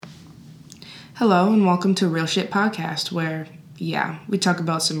Hello and welcome to Real Shit Podcast, where, we talk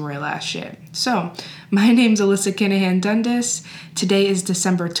about some real ass shit. So, my name's Alyssa Kinahan Dundas. Today is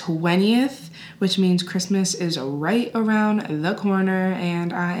December 20th, which means Christmas is right around the corner,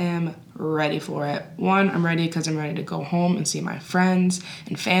 and I am ready for it. One, I'm ready because I'm ready to go home and see my friends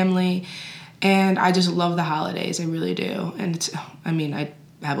and family, and I just love the holidays. I really do. And I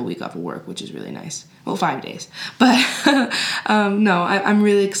have a week off of work, which is really nice. Well, 5 days. But I'm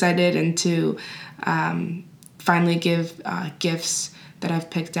really excited and to finally give gifts that I've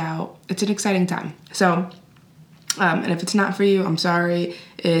picked out. It's an exciting time. So, and if it's not for you, I'm sorry.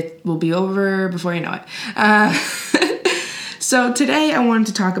 It will be over before you know it. So today I wanted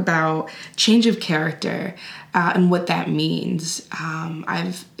to talk about change of character and what that means.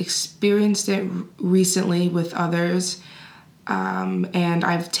 I've experienced it recently with others, and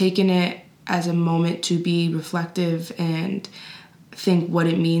I've taken it as a moment to be reflective and think what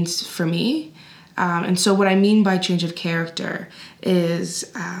it means for me. And so what I mean by change of character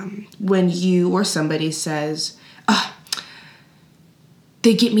is when you or somebody says,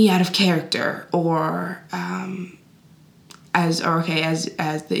 they get me out of character, or as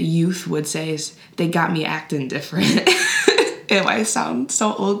the youth would say, is they got me acting different. It might sound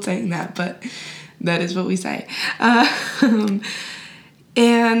so old saying that, but that is what we say.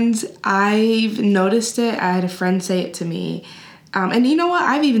 And I've noticed it. I had a friend say it to me. And you know what?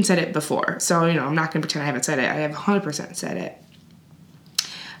 I've even said it before. So, I'm not going to pretend I haven't said it. I have 100% said it.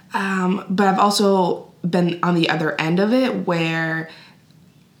 But I've also been on the other end of it where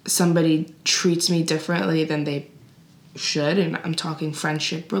somebody treats me differently than they should. And I'm talking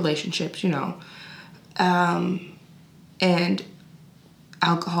friendship, relationships, and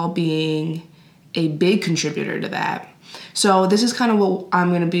alcohol being a big contributor to that. So this is kind of what I'm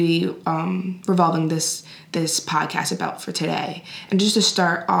going to be revolving this podcast about for today. And just to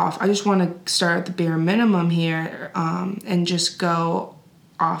start off, I just want to start at the bare minimum here and just go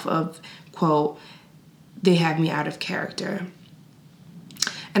off of, quote, they have me out of character.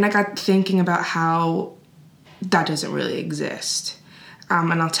 And I got thinking about how that doesn't really exist.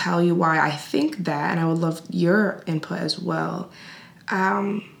 And I'll tell you why I think that, and I would love your input as well.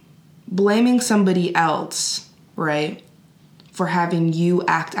 Blaming somebody else, right, for having you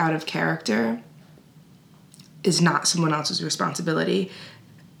act out of character is not someone else's responsibility,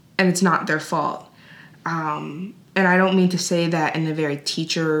 and it's not their fault. And I don't mean to say that in a very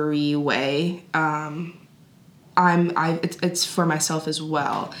teachery way. It's for myself as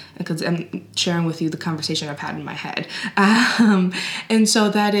well, because I'm sharing with you the conversation I've had in my head. And so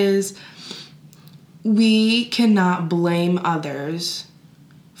that is, we cannot blame others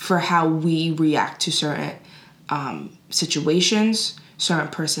for how we react to certain situations, certain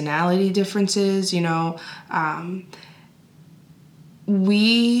personality differences,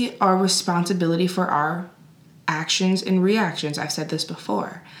 we are responsibility for our actions and reactions. I've said this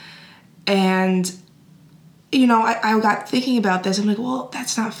before. And, I got thinking about this. I'm like, well,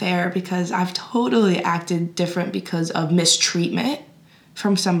 that's not fair because I've totally acted different because of mistreatment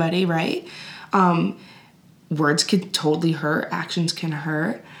from somebody, right? Words can totally hurt. Actions can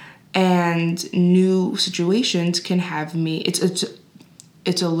hurt. And new situations can have me, it's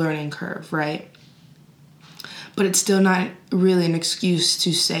a learning curve, right? But it's still not really an excuse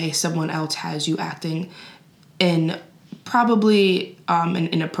to say someone else has you acting in probably an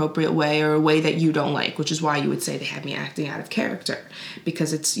inappropriate way or a way that you don't like, which is why you would say they have me acting out of character,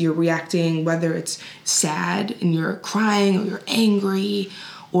 because you're reacting, whether it's sad and you're crying or you're angry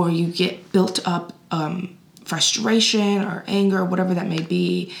or you get built up frustration or anger, whatever that may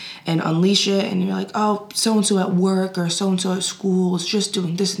be, and unleash it, and you're like, oh, so-and-so at work or so-and-so at school is just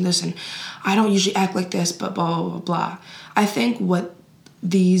doing this and this, and I don't usually act like this, but blah, blah, blah, blah. I think what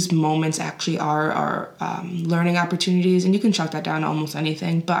these moments actually are learning opportunities, and you can chalk that down to almost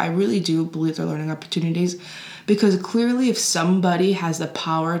anything, but I really do believe they're learning opportunities, because clearly if somebody has the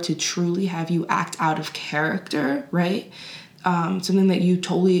power to truly have you act out of character, right, something that you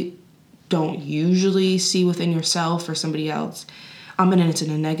totally don't usually see within yourself or somebody else, and it's in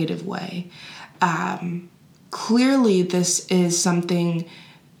a negative way. Clearly, this is something,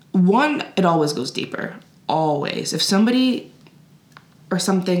 one, it always goes deeper, always. If somebody or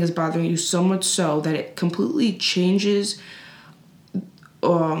something is bothering you so much so that it completely changes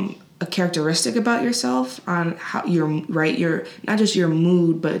a characteristic about yourself on how you're not just your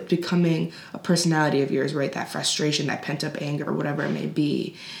mood, but becoming a personality of yours, right? That frustration, that pent up anger, or whatever it may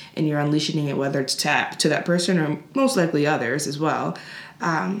be, and you're unleashing it, whether it's to that person or most likely others as well,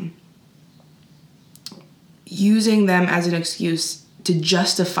 using them as an excuse to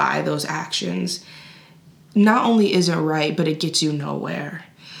justify those actions not only isn't right, but it gets you nowhere.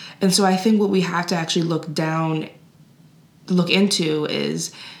 And so I think what we have to actually look into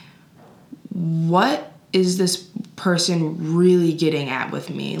is, what is this person really getting at with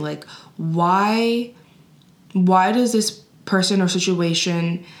me? Like, why does this person or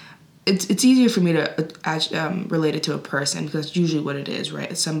situation, it's easier for me to relate it to a person, because it's usually what it is,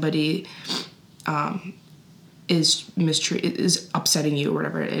 right? Somebody is upsetting you or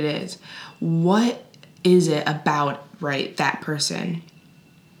whatever it is. What is it about, right, that person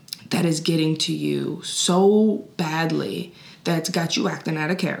that is getting to you so badly that it's got you acting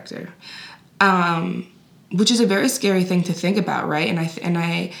out of character? Which is a very scary thing to think about, right? And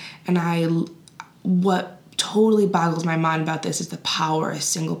I what totally boggles my mind about this is the power a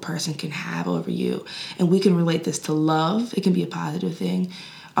single person can have over you. And we can relate this to love. It can be a positive thing,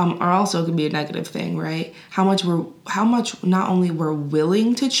 or also it can be a negative thing, right? How much not only we're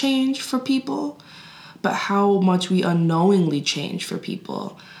willing to change for people, but how much we unknowingly change for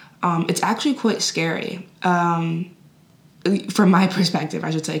people. It's actually quite scary. From my perspective, I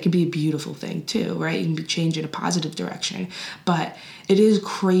should say, it can be a beautiful thing too, right? You can be changed in a positive direction. But it is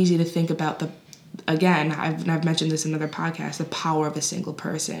crazy to think about again, I've mentioned this in other podcasts, the power of a single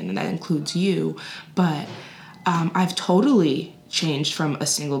person, and that includes you. But I've totally changed from a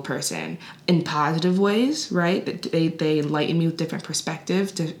single person in positive ways, right? They enlighten me with different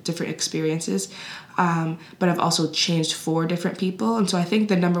perspectives, different experiences. But I've also changed for different people. And so I think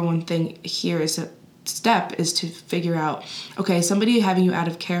the number one thing here is to figure out, okay, somebody having you out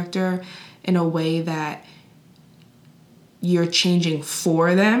of character in a way that you're changing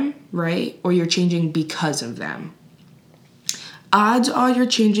for them, right? Or you're changing because of them. Odds are you're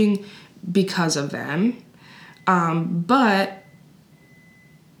changing because of them, but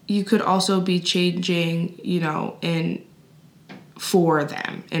you could also be changing, for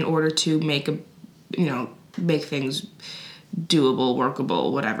them in order to make things doable,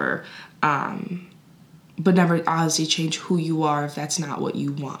 workable, whatever. But never obviously change who you are if that's not what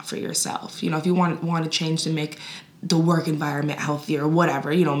you want for yourself. If you want to change to make the work environment healthier or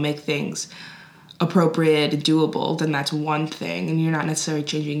whatever, make things appropriate and doable, then that's one thing. And you're not necessarily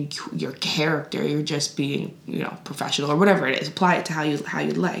changing your character. You're just being, professional or whatever it is. Apply it to how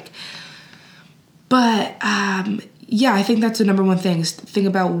you'd like. But I think that's the number one thing, is think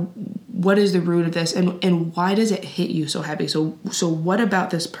about what is the root of this and why does it hit you so heavy? So what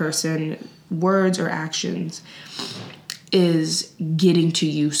about this person, words or actions, is getting to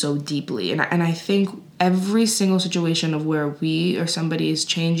you so deeply? And I think every single situation of where we or somebody is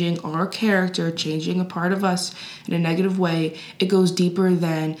changing our character, changing a part of us in a negative way, it goes deeper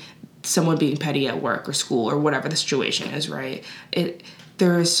than someone being petty at work or school or whatever the situation is, right?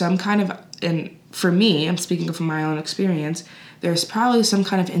 There is some kind of, and for me, I'm speaking from my own experience, there's probably some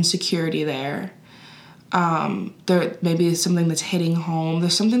kind of insecurity there. There maybe is something that's hitting home.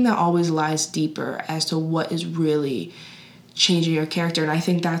 There's something that always lies deeper as to what is really changing your character. And I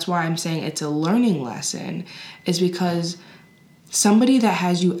think that's why I'm saying it's a learning lesson, is because somebody that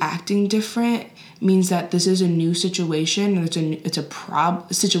has you acting different means that this is a new situation, and it's a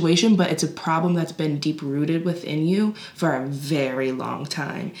situation, but it's a problem that's been deep rooted within you for a very long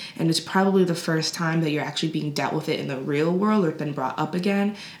time. And it's probably the first time that you're actually being dealt with it in the real world, or it's been brought up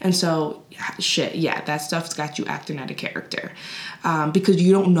again. And so, that stuff's got you acting out of character, because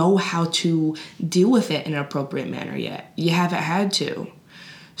you don't know how to deal with it in an appropriate manner yet. You haven't had to.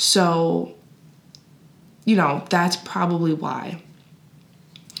 So, that's probably why.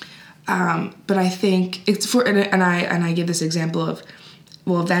 But I think it's for, and I give this example of,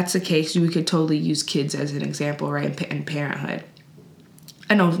 well, if that's the case, we could totally use kids as an example, right? In parenthood.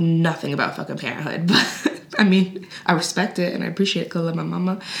 I know nothing about fucking parenthood, but I mean, I respect it and I appreciate it because I love my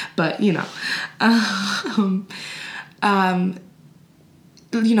mama, but when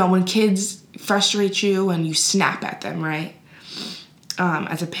kids frustrate you and you snap at them, right?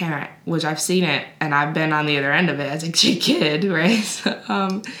 As a parent, which I've seen it and I've been on the other end of it as a kid, right?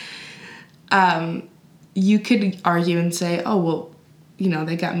 So, you could argue and say, oh, well,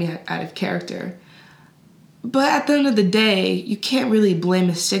 they got me out of character. But at the end of the day, you can't really blame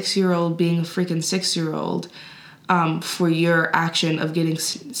a 6-year-old being a freaking 6-year-old for your action of getting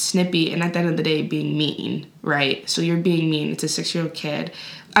snippy and at the end of the day being mean, right? So you're being mean. It's a 6-year-old kid.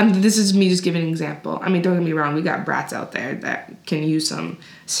 This is me just giving an example. I mean, don't get me wrong. We got brats out there that can use some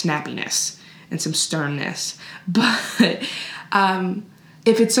snappiness and some sternness. But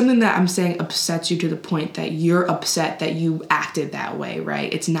if it's something that I'm saying upsets you to the point that you're upset that you acted that way,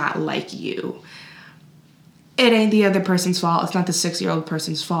 right? It's not like you. it ain't the other person's fault. It's not the 6-year-old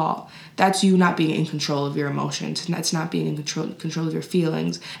person's fault. That's you not being in control of your emotions. And that's not being in control of your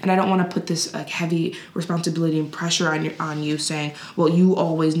feelings. And I don't want to put this like heavy responsibility and pressure on you saying, well, you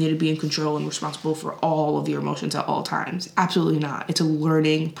always need to be in control and responsible for all of your emotions at all times. Absolutely not. It's a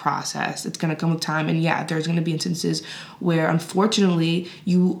learning process. It's going to come with time. And yeah, there's going to be instances where unfortunately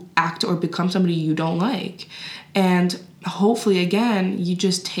you act or become somebody you don't like. And hopefully, again, you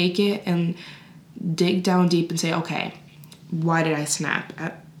just take it and dig down deep and say, okay, why did I snap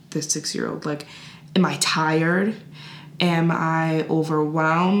at this 6-year-old? Like, am I tired? Am I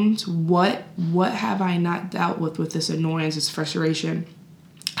overwhelmed? What have I not dealt with this annoyance, this frustration?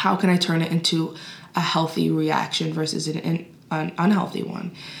 How can I turn it into a healthy reaction versus an unhealthy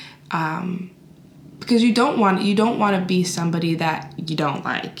one? Because you don't want to be somebody that you don't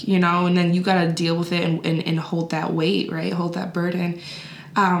like, and then you got to deal with it and hold that weight, right? Hold that burden.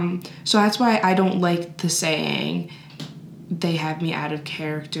 So that's why I don't like the saying, they have me out of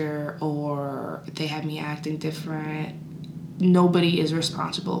character or they have me acting different. Nobody is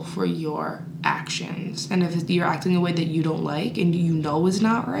responsible for your actions. And if you're acting a way that you don't like and is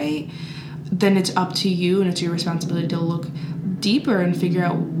not right, then it's up to you and it's your responsibility to look deeper and figure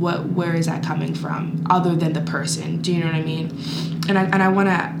out where is that coming from other than the person. Do you know what I mean? And I want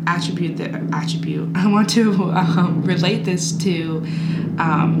to I want to relate this to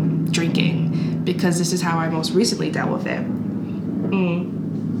drinking, because this is how I most recently dealt with it.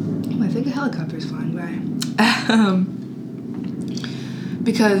 I think a helicopter is flying by.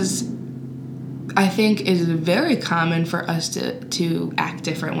 Because I think it is very common for us to act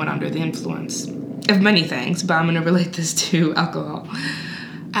different when under the influence of many things, but I'm going to relate this to alcohol.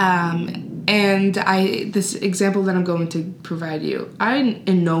 And this example that I'm going to provide you, I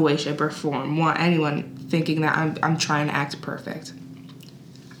in no way, shape, or form want anyone thinking that I'm trying to act perfect.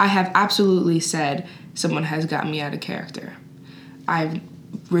 I have absolutely said someone has gotten me out of character. I've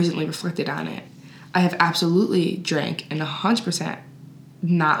recently reflected on it. I have absolutely drank and 100%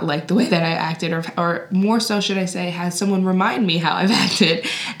 not liked the way that I acted, or more so should I say, has someone remind me how I've acted,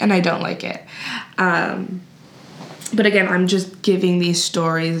 and I don't like it. But again, I'm just giving these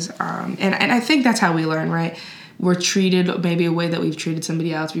stories, and I think that's how we learn, right? We're treated maybe a way that we've treated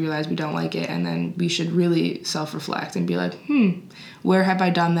somebody else, we realize we don't like it, and then we should really self-reflect and be like, where have I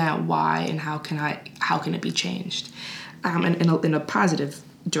done that, why, and how can it be changed, and in a positive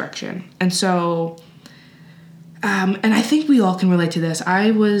direction. And so, and I think we all can relate to this.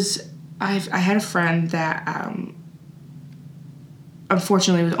 I had a friend that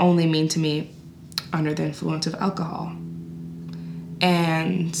unfortunately was only mean to me under the influence of alcohol.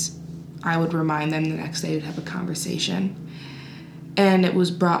 And I would remind them the next day, we'd have a conversation. And it was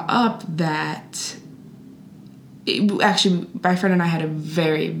brought up that, actually, my friend and I had a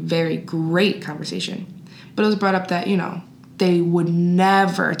very, very great conversation. But it was brought up that, they would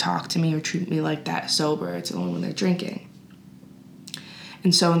never talk to me or treat me like that sober. It's only when they're drinking.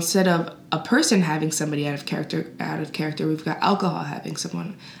 And so instead of a person having somebody out of character, we've got alcohol having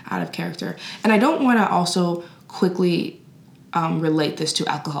someone out of character. And I don't want to also quickly relate this to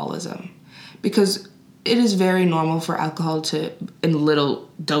alcoholism, because it is very normal for alcohol to, in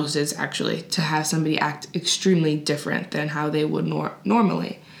little doses actually, to have somebody act extremely different than how they would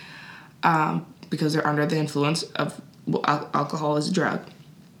normally, because they're under the influence of alcohol is a drug.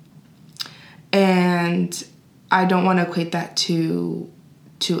 And I don't want to equate that to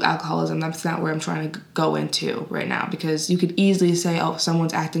alcoholism. That's not where I'm trying to go into right now, because you could easily say, oh, if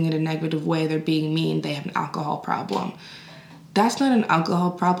someone's acting in a negative way, they're being mean, they have an alcohol problem. That's not an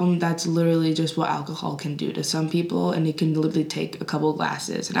alcohol problem. That's literally just what alcohol can do to some people, and it can literally take a couple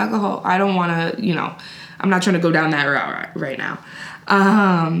glasses. And alcohol, I don't want to, I'm not trying to go down that route right now.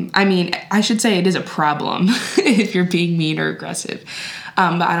 I mean, I should say it is a problem if you're being mean or aggressive,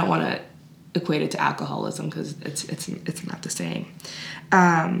 but I don't want to equate it to alcoholism, because it's not the same.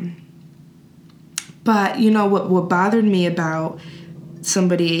 But what bothered me about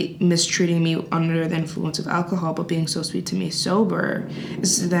somebody mistreating me under the influence of alcohol but being so sweet to me sober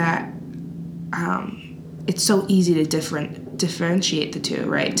is that it's so easy to differentiate the two,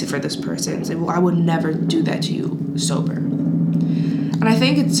 right? For this person, say, well, I would never do that to you sober. And I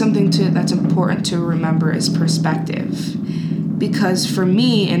think it's something that's important to remember is perspective. Because for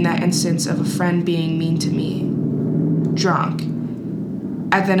me, in that instance of a friend being mean to me drunk,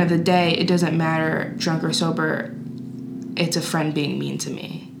 at the end of the day, it doesn't matter drunk or sober, it's a friend being mean to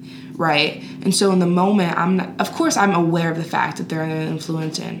me, right? And so in the moment, of course I'm aware of the fact that they're under the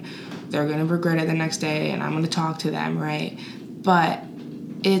influence and they're going to regret it the next day, and I'm going to talk to them, right? But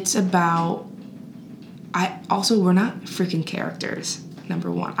it's about, we're not freaking characters. number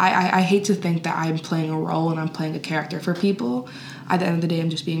one. I hate to think that I'm playing a role and I'm playing a character for people. At the end of the day,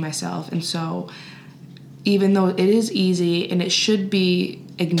 I'm just being myself. And so even though it is easy and it should be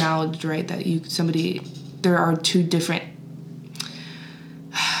acknowledged, right, that there are two different,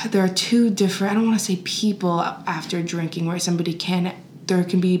 I don't want to say people after drinking, where there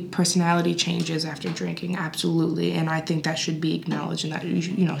can be personality changes after drinking, absolutely. And I think that should be acknowledged and that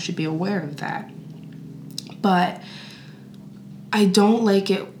you should be aware of that. But I don't like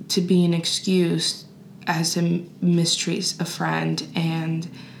it to be an excuse as to mistreat a friend. And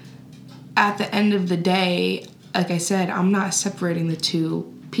at the end of the day, like I said, I'm not separating the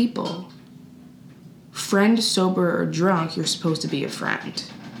two people. Friend, sober, or drunk, you're supposed to be a friend,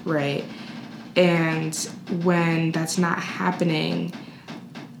 right? And when that's not happening,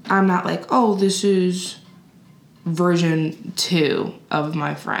 I'm not like, oh, this is version 2 of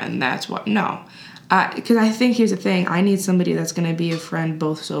my friend. That's what, no. Because I think here's the thing. I need somebody that's going to be a friend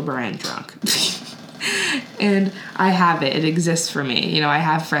both sober and drunk. And I have it. It exists for me. I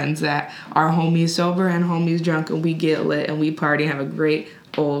have friends that are homies sober and homies drunk, and we get lit and we party and have a great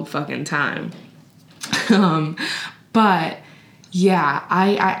old fucking time. But yeah,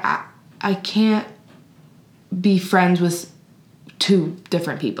 I can't be friends with 2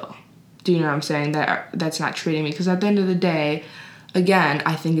 different people. Do you know what I'm saying? That's not treating me. Because at the end of the day, again,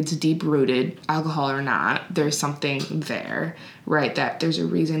 I think it's deep-rooted, alcohol or not. There's something there, right? That there's a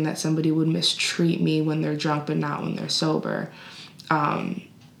reason that somebody would mistreat me when they're drunk but not when they're sober.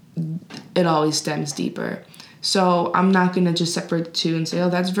 It always stems deeper. So I'm not going to just separate the 2 and say, oh,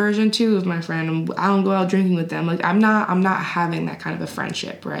 that's version 2 of my friend. I don't go out drinking with them. Like, I'm not having that kind of a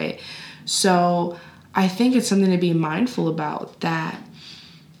friendship, right? So I think it's something to be mindful about, that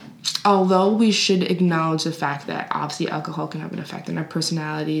although we should acknowledge the fact that obviously alcohol can have an effect on our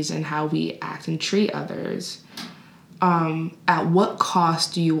personalities and how we act and treat others, at what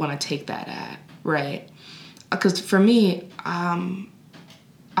cost do you want to take that at, right? Because for me, I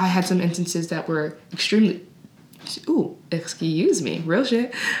had some instances that were extremely, excuse me, real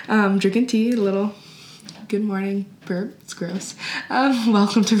shit, drinking tea, a little good morning burp, it's gross.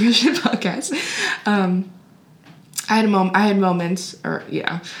 Welcome to Real Shit Podcast. I had moments,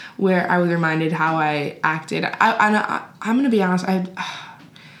 where I was reminded how I acted. I'm gonna be honest.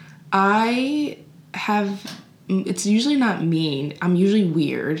 I have. It's usually not mean. I'm usually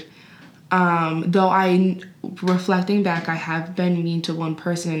weird. Though reflecting back, I have been mean to one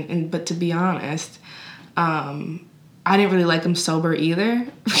person, but to be honest, I didn't really like them sober either.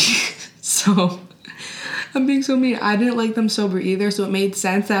 So I'm being so mean. I didn't like them sober either, so it made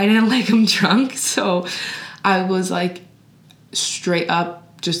sense that I didn't like them drunk. So I was like straight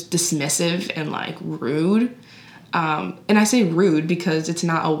up just dismissive and like rude. And I say rude because it's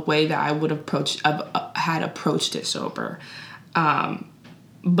not a way that I would had approached it sober.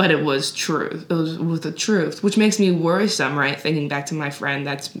 But it was true. It was the truth, which makes me worrisome, right? Thinking back to my friend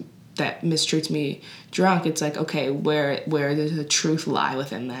that mistreats me drunk. It's like, okay, where does the truth lie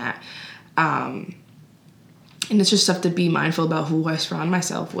within that? And it's just stuff to be mindful about who I surround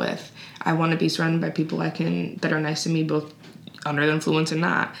myself with. I want to be surrounded by people that are nice to me, both under the influence and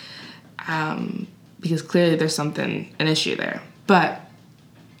not. Because clearly there's an issue there. But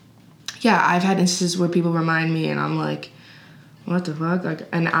yeah, I've had instances where people remind me and I'm like, what the fuck? Like,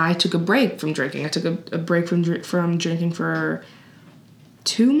 and I took a break from drinking. I took a break from drinking for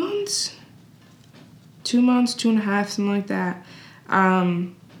 2 months? 2 months, 2.5, something like that.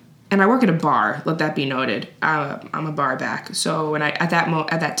 And I work at a bar, let that be noted. I'm a bar back. So when at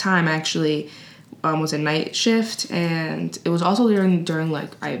that time, I actually was a night shift, and it was also during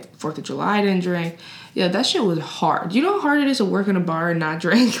like 4th of July, I didn't drink. Yeah, that shit was hard. You know how hard it is to work in a bar and not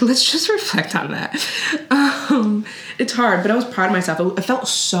drink? Let's just reflect on that. It's hard, but I was proud of myself. It felt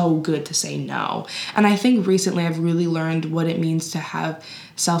so good to say no. And I think recently I've really learned what it means to have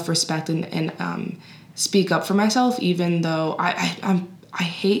self-respect and speak up for myself, even though I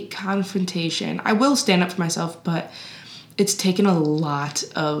hate confrontation. I will stand up for myself, but it's taken a lot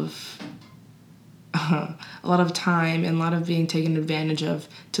of time and a lot of being taken advantage of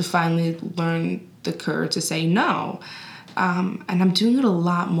to finally learn the courage to say no. And I'm doing it a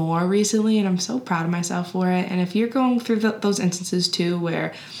lot more recently, and I'm so proud of myself for it. And if you're going through those instances too,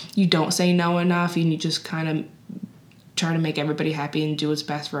 where you don't say no enough and you just kind of try to make everybody happy and do what's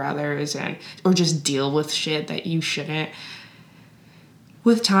best for others, or just deal with shit that you shouldn't,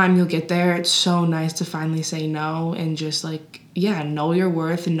 with time you'll get there. It's so nice to finally say no and just like, yeah, know your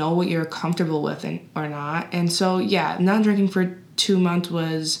worth and know what you're comfortable with or not. And so yeah, not drinking for 2 months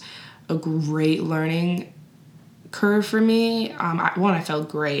was a great learning curve for me. I felt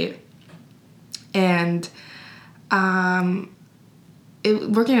great. And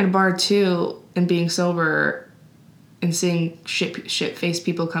working at a bar too and being sober and seeing shit-faced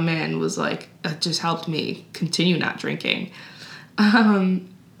people come in was like, it just helped me continue not drinking.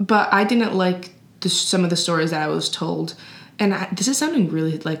 But I didn't like some of the stories that I was told. And this is sounding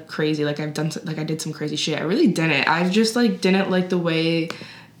really like crazy, like I did some crazy shit. I really didn't. I just like didn't like the way,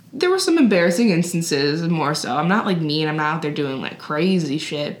 there were some embarrassing instances more so. I'm not like mean, I'm not out there doing like crazy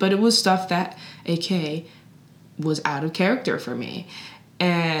shit, but it was stuff that AK was out of character for me.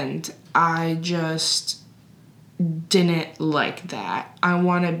 And I just didn't like that. I'm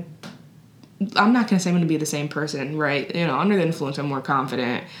not going to say I'm going to be the same person, right? You know, under the influence, I'm more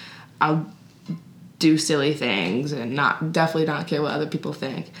confident. I'll do silly things and definitely not care what other people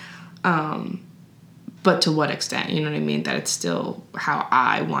think. But to what extent, you know what I mean? That it's still how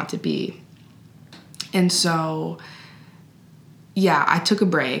I want to be. And so, yeah, I took a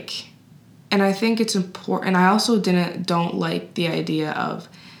break. And I think it's important. I also don't like the idea of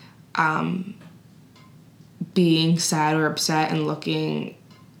being sad or upset and looking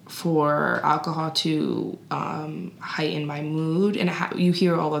for alcohol to heighten my mood. And you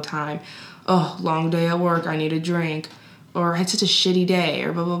hear all the time, oh, long day at work, I need a drink. Or I had such a shitty day,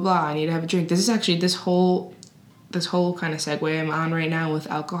 or blah, blah, blah, I need to have a drink. This is actually, this whole kind of segue I'm on right now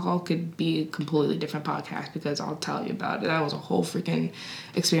with alcohol could be a completely different podcast, because I'll tell you about it. That was a whole freaking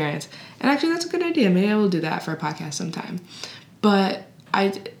experience. And actually, that's a good idea. Maybe I will do that for a podcast sometime. But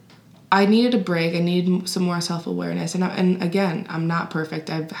I needed a break. I needed some more self-awareness. And again, I'm not perfect.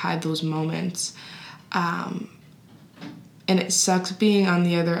 I've had those moments. And it sucks being on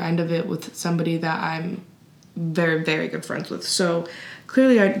the other end of it with somebody that I'm very, very good friends with. So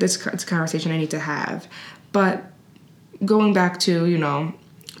clearly it's a conversation I need to have. But going back to, you know,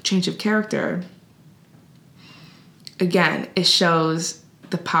 change of character, again, it shows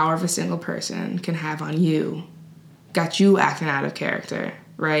the power of a single person can have on you. Got you acting out of character,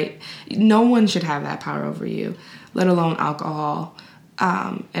 right? No one should have that power over you, let alone alcohol.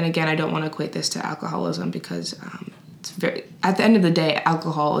 And again, I don't want to equate this to alcoholism, because at the end of the day,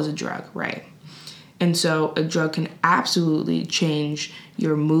 alcohol is a drug, right? And so a drug can absolutely change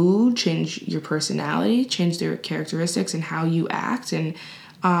your mood, change your personality, change their characteristics and how you act. And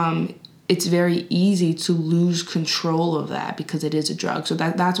it's very easy to lose control of that because it is a drug. So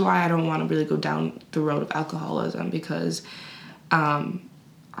that's why I don't want to really go down the road of alcoholism, because I'm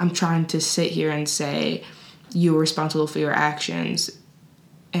trying to sit here and say you're responsible for your actions.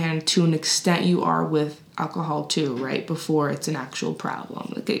 And to an extent you are with alcohol too, right? Before it's an actual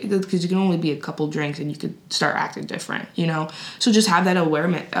problem. Because you can only be a couple drinks and you could start acting different, you know? So just have that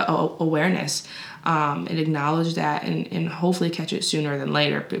awareness and acknowledge that, and hopefully catch it sooner than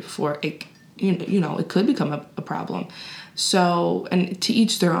later before it, you know, it could become a problem. So, and to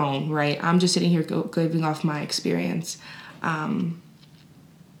each their own, right? I'm just sitting here giving off my experience.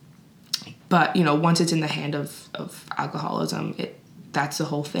 But, you know, once it's in the hand of alcoholism, that's the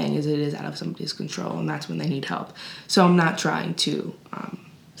whole thing, is it is out of somebody's control, and that's when they need help. So I'm not trying to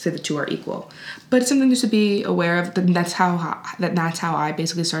say the two are equal, but it's something just to be aware of. That's how I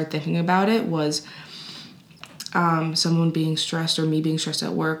basically started thinking about it, was someone being stressed, or me being stressed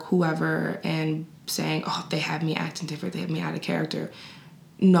at work, whoever, and saying, oh, they have me acting different, they have me out of character.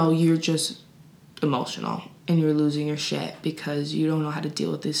 No, you're just emotional, and you're losing your shit because you don't know how to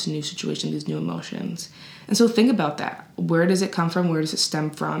deal with this new situation, these new emotions. And so think about that. Where does it come from? Where does it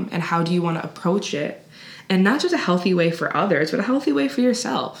stem from? And how do you want to approach it? And not just a healthy way for others, but a healthy way for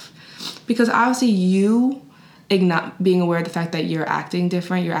yourself. Because obviously you being aware of the fact that you're acting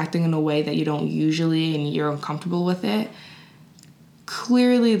different, you're acting in a way that you don't usually, and you're uncomfortable with it,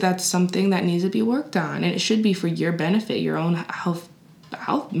 clearly that's something that needs to be worked on. And it should be for your benefit, your own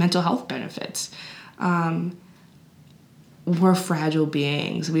mental health benefits. We're fragile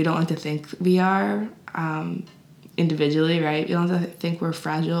beings. We don't like to think we are individually, right? We don't like to think we're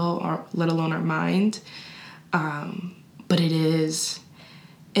fragile, or let alone our mind. But it is.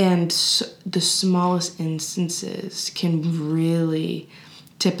 And the smallest instances can really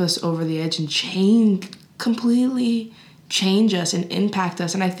tip us over the edge and completely change us and impact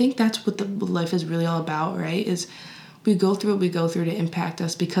us. And I think that's what life is really all about, right? Is we go through what we go through to impact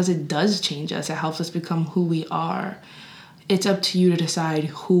us, because it does change us. It helps us become who we are. It's up to you to decide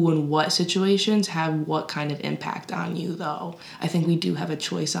who and what situations have what kind of impact on you, though. I think we do have a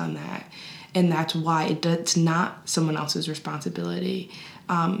choice on that. And that's why it's not someone else's responsibility.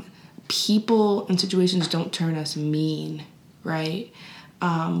 People and situations don't turn us mean, right?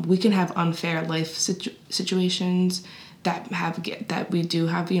 We can have unfair life situations that we do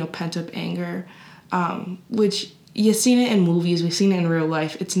have, you know, pent up anger, which you've seen it in movies, we've seen it in real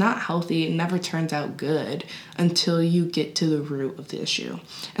life. It's not healthy. It never turns out good until you get to the root of the issue.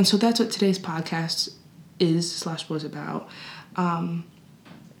 And so that's what today's podcast was about.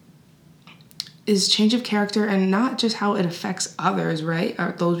 Is change of character, and not just how it affects others, right?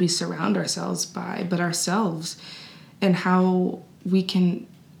 Or those we surround ourselves by, but ourselves, and how we can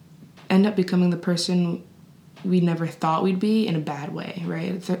end up becoming the person we never thought we'd be in a bad way,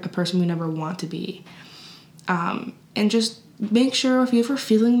 right? It's a person we never want to be. And just make sure if you're ever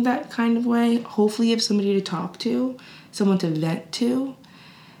feeling that kind of way, hopefully you have somebody to talk to, someone to vent to,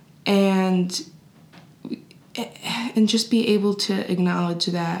 and just be able to acknowledge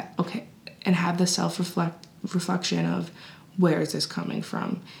that, okay, and have the self-reflection of where is this coming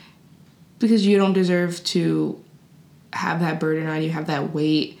from? Because you don't deserve to have that burden on you, have that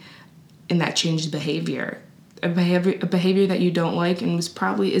weight, and that changed behavior. A behavior that you don't like and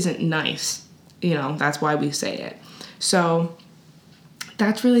probably isn't nice. That's why we say it. So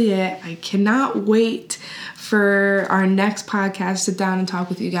that's really it. I cannot wait for our next podcast, sit down and talk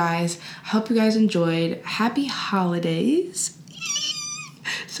with you guys. I hope you guys enjoyed. Happy holidays.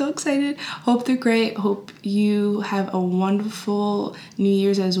 So excited. Hope they're great. Hope you have a wonderful New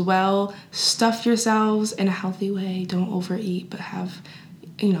Year's as well. Stuff yourselves in a healthy way. Don't overeat, but have,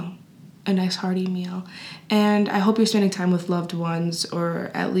 a nice hearty meal. And I hope you're spending time with loved ones, or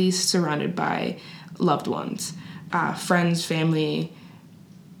at least surrounded by loved ones. Friends, family,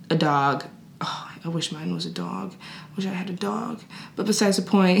 a dog. Oh, I wish mine was a dog. I wish I had a dog. But besides the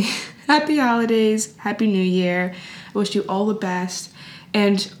point, happy holidays, happy New Year. I wish you all the best.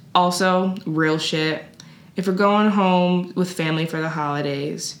 And also, real shit, if you're going home with family for the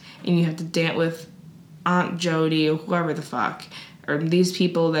holidays and you have to dance with Aunt Jody or whoever the fuck, or these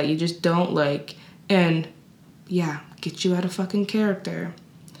people that you just don't like, and get you out of fucking character.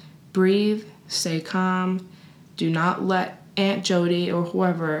 Breathe, stay calm. Do not let Aunt Jody or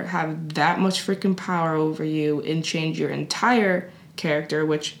whoever have that much freaking power over you and change your entire character,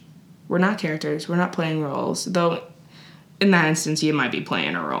 which we're not characters, we're not playing roles, though in that instance you might be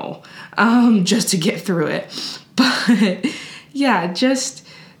playing a role just to get through it. But just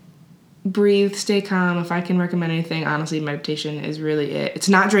breathe, stay calm. If I can recommend anything, honestly, meditation is really it. It's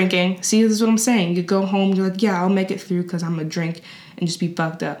not drinking. See, this is what I'm saying. You go home, you're like, I'll make it through because I'm going to drink and just be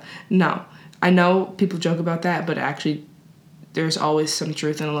fucked up. No. I know people joke about that, but actually there's always some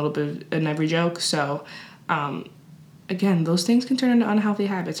truth in a little bit in every joke. So, again, those things can turn into unhealthy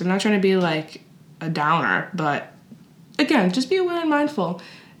habits. I'm not trying to be like a downer, but again, just be aware and mindful.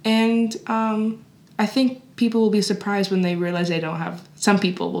 And I think people will be surprised when they realize some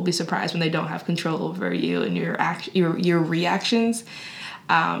people will be surprised when they don't have control over you and your reactions,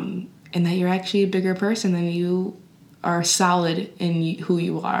 and that you're actually a bigger person than you are solid in who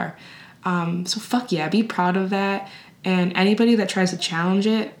you are. So fuck yeah, be proud of that. And anybody that tries to challenge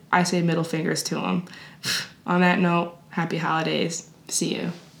it, I say middle fingers to them. On that note, happy holidays. See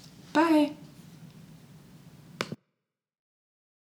you. Bye.